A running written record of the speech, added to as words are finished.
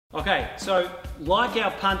Okay, so like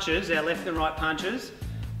our punches, our left and right punches,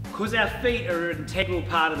 because our feet are an integral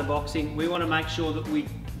part of the boxing, we want to make sure that we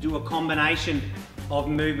do a combination of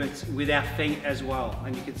movements with our feet as well.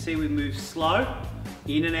 And you can see we move slow,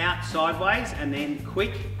 in and out, sideways, and then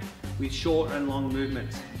quick with short and long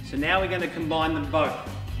movements. So now we're going to combine them both.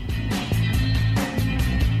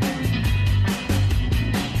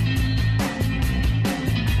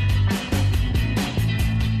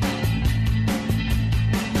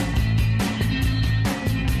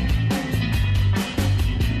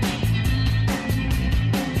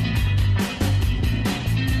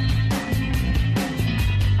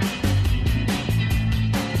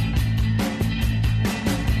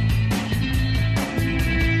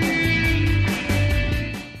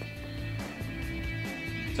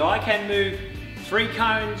 So I can move 3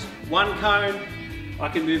 cones, 1 cone, I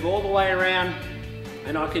can move all the way around,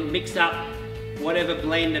 and I can mix up whatever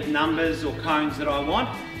blend of numbers or cones that I want,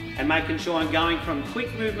 and making sure I'm going from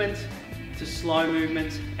quick movements to slow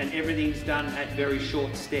movements, and everything's done at very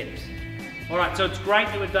short steps. Alright, so it's great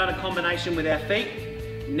that we've done a combination with our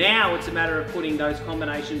feet. Now it's a matter of putting those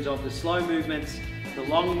combinations of the slow movements, the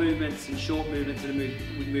long movements and short movements that are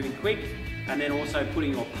moving quick, and then also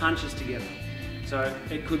putting your punches together. So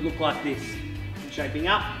it could look like this. I'm shaping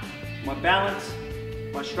up, my balance,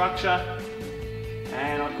 my structure,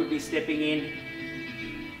 and I could be stepping in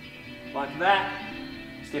like that,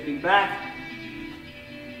 stepping back.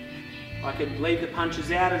 I can leave the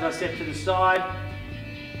punches out as I step to the side.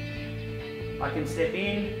 I can step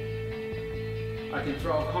in. I can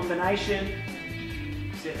throw a combination,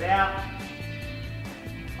 step out.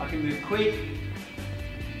 I can move quick.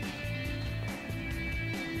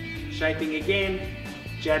 Shaping again,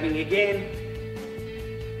 jabbing again,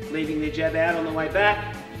 leaving the jab out on the way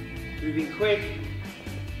back, moving quick.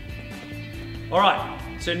 All right,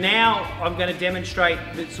 so now I'm going to demonstrate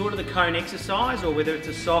the sort of the cone exercise, or whether it's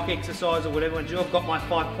a sock exercise or whatever I do. I've got my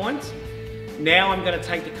 5 points. Now I'm going to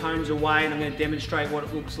take the cones away and I'm going to demonstrate what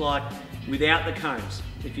it looks like without the cones.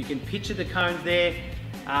 If you can picture the cones there,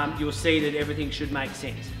 you'll see that everything should make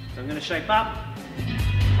sense. So I'm going to shape up.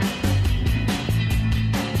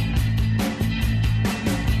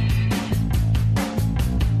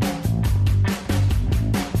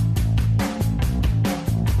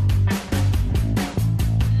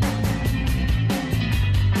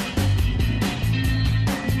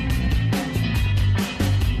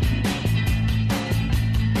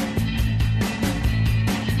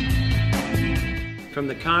 From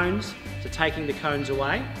the cones to taking the cones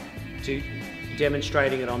away to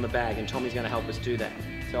demonstrating it on the bag, and Tommy's going to help us do that.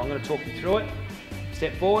 So I'm going to talk you through it.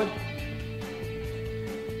 Step forward,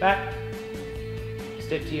 back,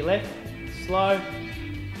 step to your left, slow,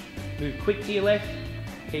 move quick to your left,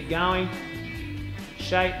 keep going,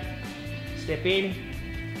 shape, step in,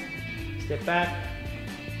 step back,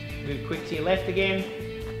 move quick to your left again,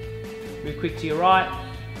 move quick to your right,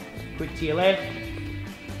 quick to your left,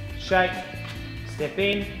 shape, step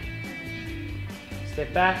in,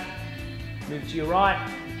 step back, move to your right,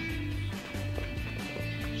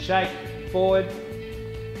 shape, forward,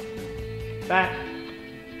 back,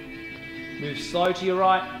 move slow to your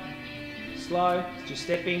right, slow, just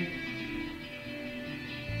stepping,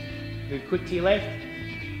 move quick to your left,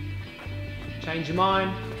 change your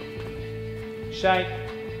mind, shape.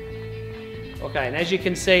 Okay, and as you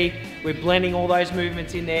can see, we're blending all those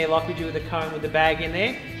movements in there like we do with the cone with the bag in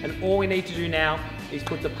there, and all we need to do now is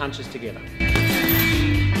put the punches together.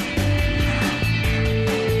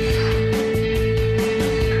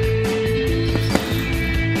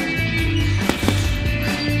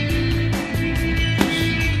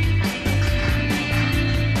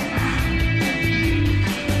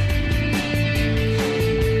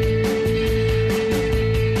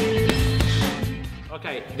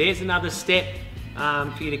 Okay, there's another step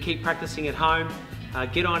for you to keep practicing at home.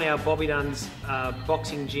 Get on our Bobby Dunn's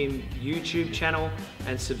Boxing Gym YouTube channel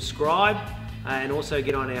and subscribe, and also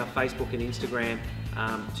get on our Facebook and Instagram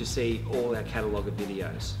to see all our catalogue of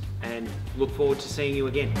videos. And look forward to seeing you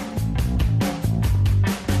again.